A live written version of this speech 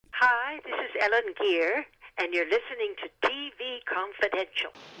Hi, this is Ellen Gear, and you're listening to TV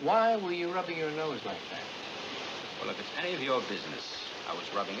Confidential. Why were you rubbing your nose like that? Well, if it's any of your business, I was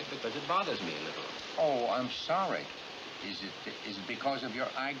rubbing it because it bothers me a little. Oh, I'm sorry. Is it because of your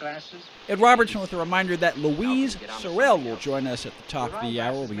eyeglasses? Ed Robertson with a reminder that Louise Sorel will join us at the top of the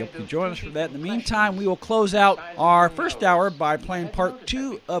hour. We hope you join us for that. In the meantime, we will close out our first hour by playing part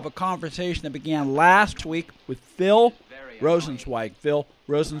two of a conversation that began last week with Phil Rosenzweig. Phil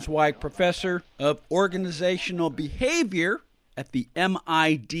Rosenzweig, professor of organizational behavior at the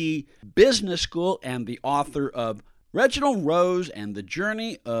MIT Business School and the author of Reginald Rose and the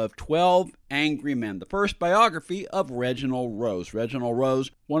Journey of 12 Angry Men, the first biography of Reginald Rose. Reginald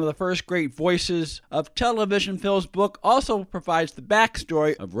Rose, one of the first great voices of television. Phil's book also provides the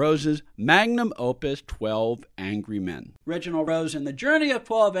backstory of Rose's magnum opus, 12 Angry Men. Reginald Rose and the Journey of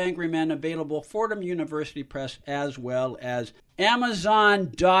 12 Angry Men, available Fordham University Press as well as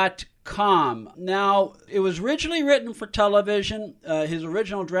Amazon.com. Now, it was originally written for television. His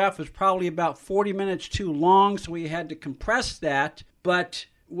original draft was probably about 40 minutes too long, so he had to compress that. But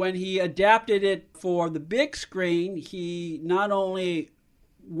when he adapted it for the big screen, he not only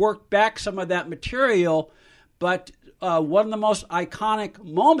worked back some of that material, but one of the most iconic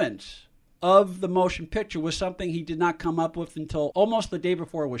moments of the motion picture was something he did not come up with until almost the day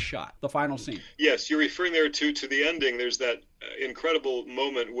before it was shot, the final scene. Yes, you're referring there to the ending. There's that incredible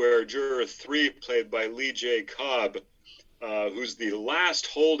moment where Juror 3, played by Lee J. Cobb, who's the last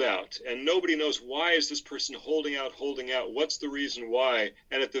holdout, and nobody knows why is this person holding out, what's the reason why,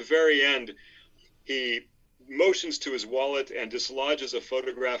 and at the very end, he motions to his wallet and dislodges a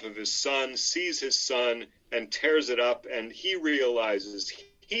photograph of his son, sees his son, and tears it up, and he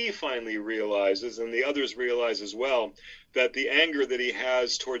finally realizes, and the others realize as well, that the anger that he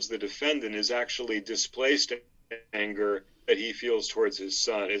has towards the defendant is actually displaced anger that he feels towards his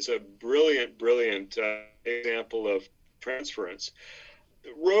son. It's a brilliant example of transference.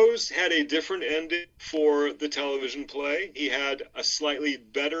 Rose had a different ending for the television play. He had a slightly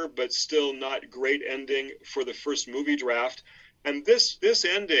better but still not great ending for the first movie draft. And this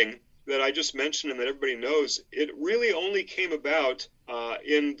ending that I just mentioned and that everybody knows, it really only came about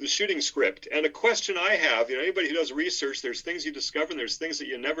in the shooting script. And a question I have, anybody who does research, there's things you discover and there's things that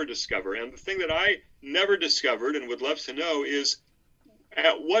you never discover. And the thing that I never discovered and would love to know is,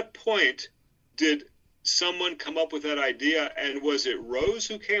 at what point did someone come up with that idea, and was it Rose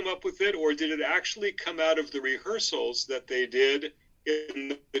who came up with it, or did it actually come out of the rehearsals that they did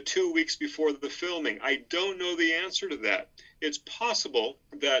in the 2 weeks before the filming? I don't know the answer to that. It's possible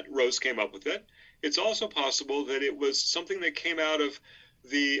that Rose came up with it. It's also possible that it was something that came out of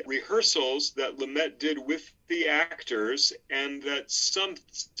the rehearsals that Lumet did with the actors, and that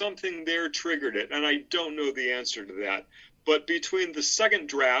something there triggered it. And I don't know the answer to that. But between the second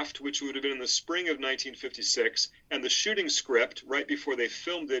draft, which would have been in the spring of 1956, and the shooting script right before they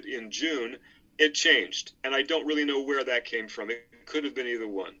filmed it in June, it changed. And I don't really know where that came from. It could have been either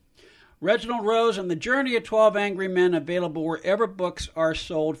one. Reginald Rose and the Journey of 12 Angry Men, available wherever books are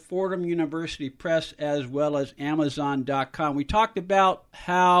sold, Fordham University Press as well as Amazon.com. We talked about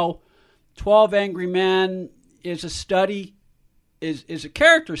how 12 Angry Men is a study, is a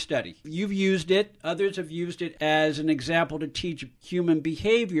character study. You've used it. Others have used it as an example to teach human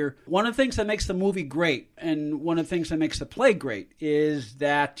behavior. One of the things that makes the movie great, and one of the things that makes the play great, is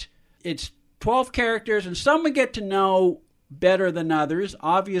that it's 12 characters, and some we get to know better than others.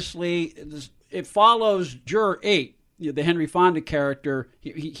 Obviously, it follows Juror 8, the Henry Fonda character.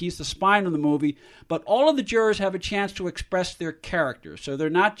 He's the spine of the movie, but all of the jurors have a chance to express their character. So they're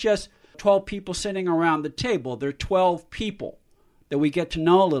not just 12 people sitting around the table. They're 12 people that we get to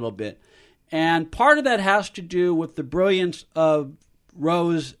know a little bit. And part of that has to do with the brilliance of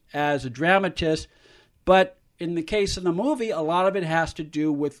Rose as a dramatist, but in the case of the movie, a lot of it has to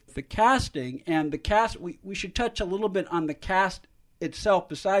do with the casting. And the cast, we should touch a little bit on the cast itself.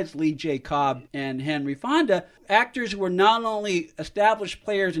 Besides Lee J. Cobb and Henry Fonda, actors who were not only established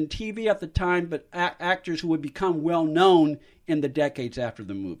players in TV at the time, but actors who would become well-known in the decades after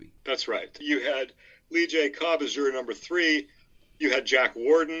the movie. That's right. You had Lee J. Cobb as juror number 3. You had Jack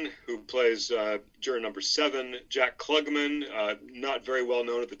Warden, who plays juror number 7. Jack Klugman, not very well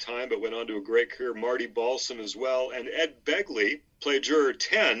known at the time, but went on to a great career. Marty Balsam as well. And Ed Begley played juror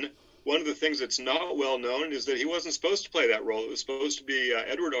 10. One of the things that's not well known is that he wasn't supposed to play that role. It was supposed to be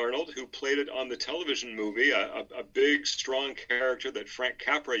Edward Arnold, who played it on the television movie, a big, strong character that Frank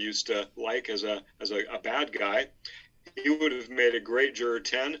Capra used to like as a bad guy. He would have made a great juror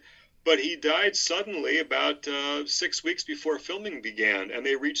 10. But he died suddenly about 6 weeks before filming began, and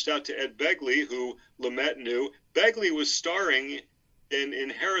they reached out to Ed Begley, who Lumet knew. Begley was starring in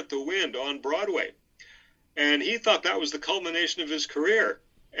Inherit the Wind on Broadway. And he thought that was the culmination of his career.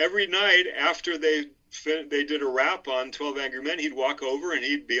 Every night after they did a wrap on 12 Angry Men, he'd walk over and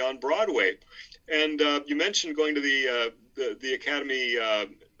he'd be on Broadway. And you mentioned going to the Academy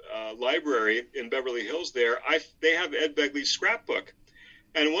Library in Beverly Hills there. They have Ed Begley's scrapbook.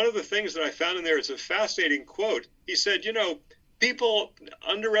 And one of the things that I found in there is a fascinating quote. He said, people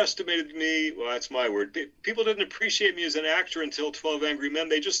underestimated me. Well, that's my word. People didn't appreciate me as an actor until 12 Angry Men.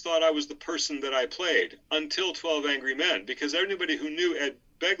 They just thought I was the person that I played until 12 Angry Men, because everybody who knew Ed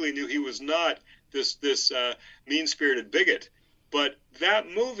Begley knew he was not this mean-spirited bigot. But that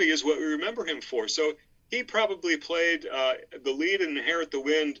movie is what we remember him for. So he probably played the lead in Inherit the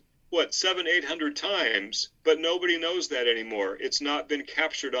Wind, 700-800 times, but nobody knows that anymore. It's not been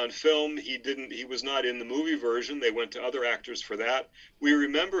captured on film. He was not in the movie version. They went to other actors for that. We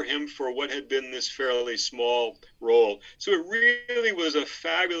remember him for what had been this fairly small role. So it really was a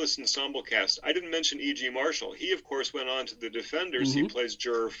fabulous ensemble cast. I didn't mention E.G. Marshall. He, of course, went on to The Defenders. Mm-hmm. He plays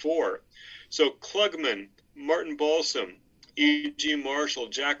Juror 4. So Klugman, Martin Balsam, E.G. Marshall,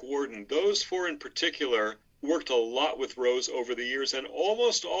 Jack Warden, those four in particular worked a lot with Rose over the years, and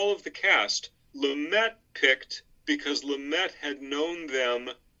almost all of the cast Lumet picked because Lumet had known them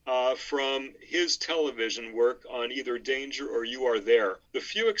from his television work on either Danger or You Are There. The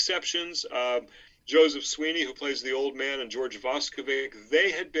few exceptions, Joseph Sweeney, who plays the old man, and George Voskovic,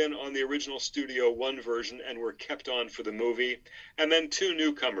 they had been on the original Studio One version and were kept on for the movie. And then two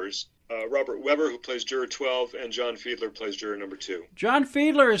newcomers, Robert Weber, who plays Juror 12, and John Fiedler plays Juror number 2. John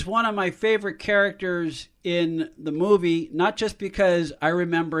Fiedler is one of my favorite characters in the movie, not just because I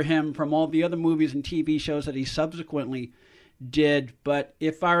remember him from all the other movies and TV shows that he subsequently did, but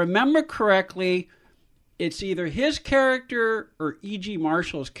if I remember correctly, it's either his character or E.G.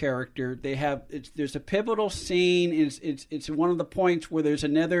 Marshall's character. There's a pivotal scene. It's one of the points where there's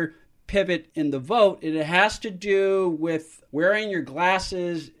another pivot in the vote, and it has to do with wearing your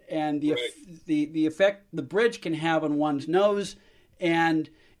glasses and the effect the bridge can have on one's nose, and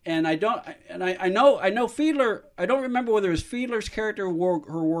I know Fiedler. I don't remember whether it was Fiedler's character who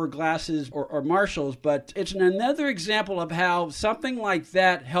wore glasses or Marshall's, but it's another example of how something like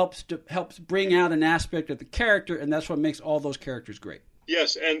that helps bring out an aspect of the character, and that's what makes all those characters great.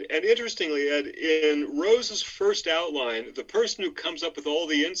 Yes, and interestingly, Ed, in Rose's first outline, the person who comes up with all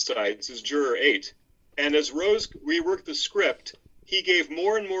the insights is Juror 8. And as Rose reworked the script, he gave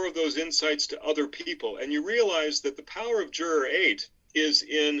more and more of those insights to other people. And you realize that the power of Juror 8 is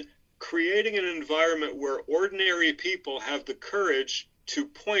in creating an environment where ordinary people have the courage to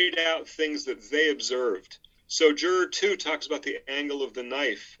point out things that they observed. So Juror 2 talks about the angle of the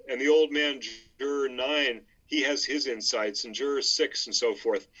knife, and the old man, Juror 9, he has his insights, and Juror 6 and so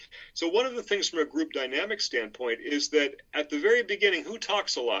forth. So one of the things from a group dynamic standpoint is that at the very beginning, who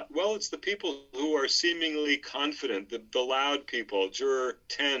talks a lot? Well, it's the people who are seemingly confident, the loud people, Juror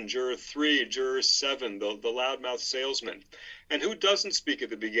 10, Juror 3, Juror 7, the loudmouth salesman. And who doesn't speak at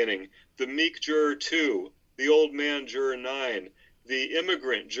the beginning? The meek Juror 2, the old man Juror 9, the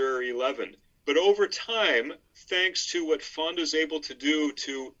immigrant Juror 11. But over time, thanks to what Fonda's able to do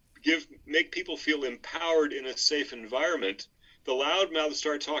to make people feel empowered in a safe environment, the loudmouths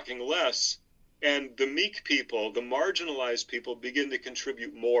start talking less, and the meek people, the marginalized people, begin to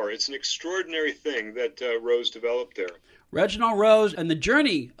contribute more. It's an extraordinary thing that Rose developed there. Reginald Rose and the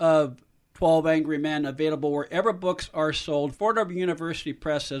Journey of 12 Angry Men, available wherever books are sold, Fort Howard University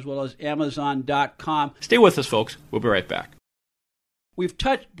Press, as well as Amazon.com. Stay with us, folks. We'll be right back. We've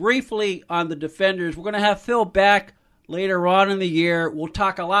touched briefly on The Defenders. We're going to have Phil back later on in the year. We'll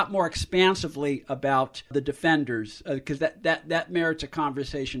talk a lot more expansively about The Defenders, because that merits a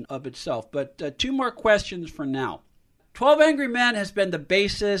conversation of itself. But two more questions for now. 12 Angry Men has been the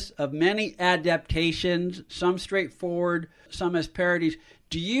basis of many adaptations, some straightforward, some as parodies.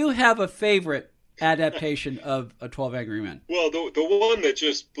 Do you have a favorite adaptation of 12 Angry Men? Well, the one that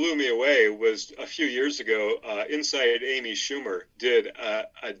just blew me away was a few years ago. Inside Amy Schumer did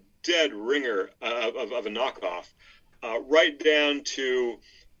a dead ringer of a knockoff. Right down to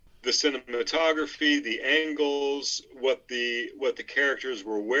the cinematography, the angles, what the characters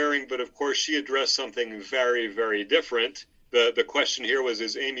were wearing. But of course, she addressed something very, very different. The question here was,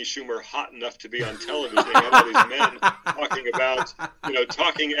 is Amy Schumer hot enough to be on television? They had all these men talking about,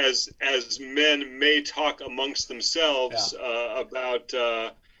 talking as men may talk amongst themselves about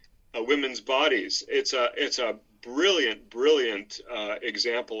women's bodies. It's a brilliant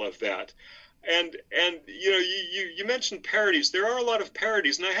example of that. And you mentioned parodies. There are a lot of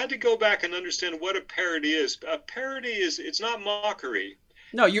parodies, and I had to go back and understand what a parody is. A parody it's not mockery.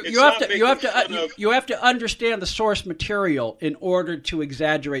 No, you have to understand the source material in order to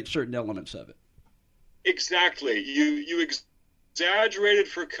exaggerate certain elements of it. Exactly. You exaggerate it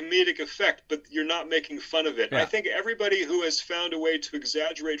for comedic effect, but you're not making fun of it. Yeah. I think everybody who has found a way to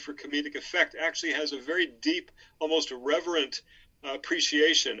exaggerate for comedic effect actually has a very deep, almost reverent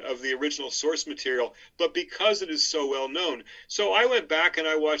appreciation of the original source material, but because it is so well known. So I went back and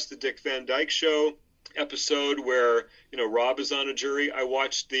I watched the Dick Van Dyke Show episode where, Rob is on a jury. I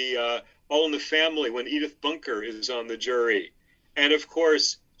watched the All in the Family when Edith Bunker is on the jury. And of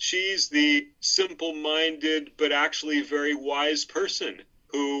course, she's the simple-minded but actually very wise person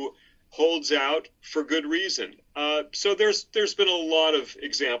who holds out for good reason. So there's been a lot of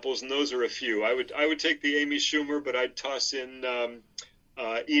examples, and those are a few. I would take the Amy Schumer, but I'd toss in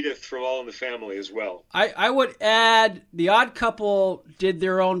Edith from All in the Family as well. I would add The Odd Couple did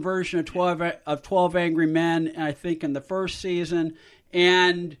their own version of 12 Angry Men, I think, in the first season,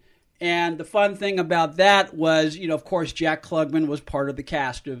 and the fun thing about that was, of course, Jack Klugman was part of the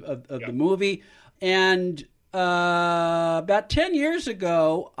cast of the movie. And about 10 years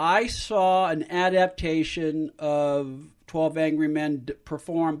ago, I saw an adaptation of 12 Angry Men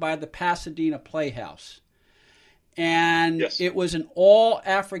performed by the Pasadena Playhouse. And It was an all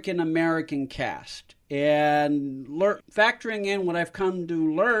African-American cast. And factoring in what I've come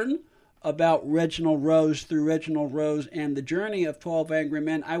to learn about Reginald Rose through Reginald Rose and the journey of 12 Angry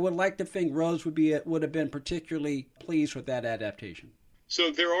Men, I would like to think Rose would have been particularly pleased with that adaptation. So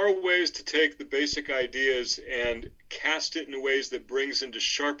there are ways to take the basic ideas and cast it in ways that brings into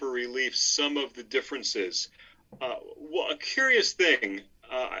sharper relief some of the differences. A curious thing,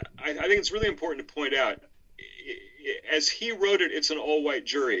 I think it's really important to point out, as he wrote it, it's an all-white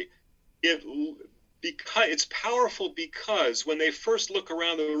jury. It's powerful because when they first look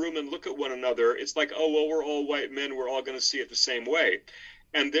around the room and look at one another, it's like, oh, well, we're all white men, we're all going to see it the same way.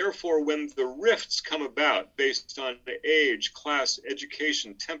 And therefore, when the rifts come about based on age, class,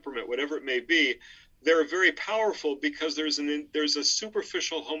 education, temperament, whatever it may be, they're very powerful because there's a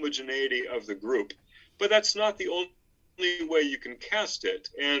superficial homogeneity of the group. But that's not the only way you can cast it.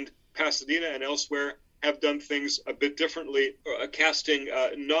 And Pasadena and elsewhere have done things a bit differently, casting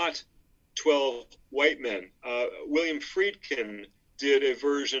not 12 white men. William Friedkin did a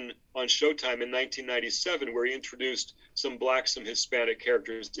version on Showtime in 1997 where he introduced some black, some Hispanic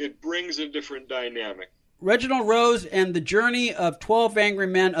characters. It brings a different dynamic. Reginald Rose and the Journey of 12 Angry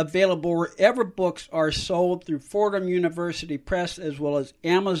Men, available wherever books are sold, through Fordham University Press as well as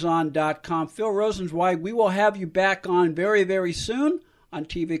Amazon.com. Phil Rosenzweig, we will have you back on very, very soon on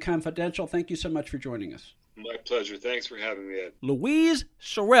TV Confidential. Thank you so much for joining us. My pleasure. Thanks for having me, Ed. Louise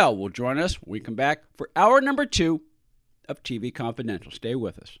Sorel will join us when we come back for hour number 2 of TV Confidential. Stay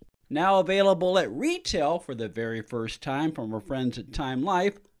with us. Now available at retail for the very first time from our friends at Time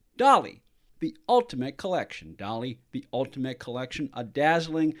Life, Dolly, the Ultimate Collection. Dolly, the Ultimate Collection, a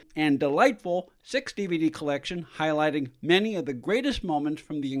dazzling and delightful 6-DVD collection highlighting many of the greatest moments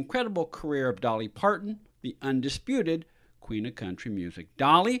from the incredible career of Dolly Parton, the undisputed Queen of Country Music.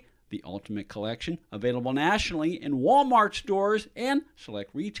 Dolly, the Ultimate Collection, available nationally in Walmart stores and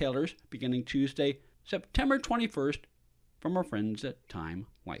select retailers beginning Tuesday, September 21st, from our friends at Time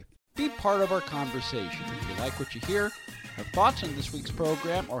Life. Be part of our conversation. If you like what you hear, have thoughts on this week's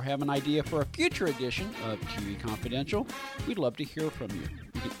program, or have an idea for a future edition of TV Confidential, we'd love to hear from you.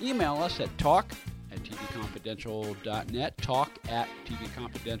 You can email us at talk@tvconfidential.net,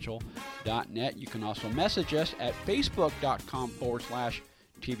 talk@tvconfidential.net. You can also message us at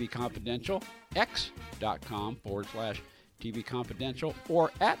facebook.com/TV Confidential, x.com/TV Confidential,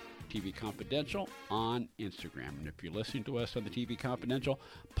 or at TV Confidential on Instagram. And if you're listening to us on the TV Confidential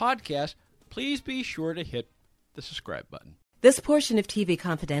podcast, please be sure to hit the subscribe button. This portion of TV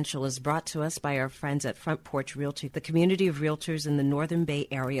Confidential is brought to us by our friends at Front Porch Realty, the community of realtors in the Northern Bay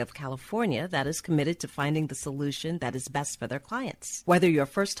area of California that is committed to finding the solution that is best for their clients. Whether you're a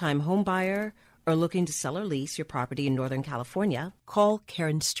first-time home buyer or looking to sell or lease your property in Northern California, call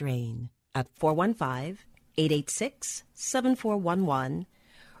Karen Strain at 415-886-7411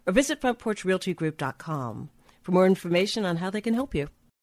 or visit frontporchrealtygroup.com for more information on how they can help you.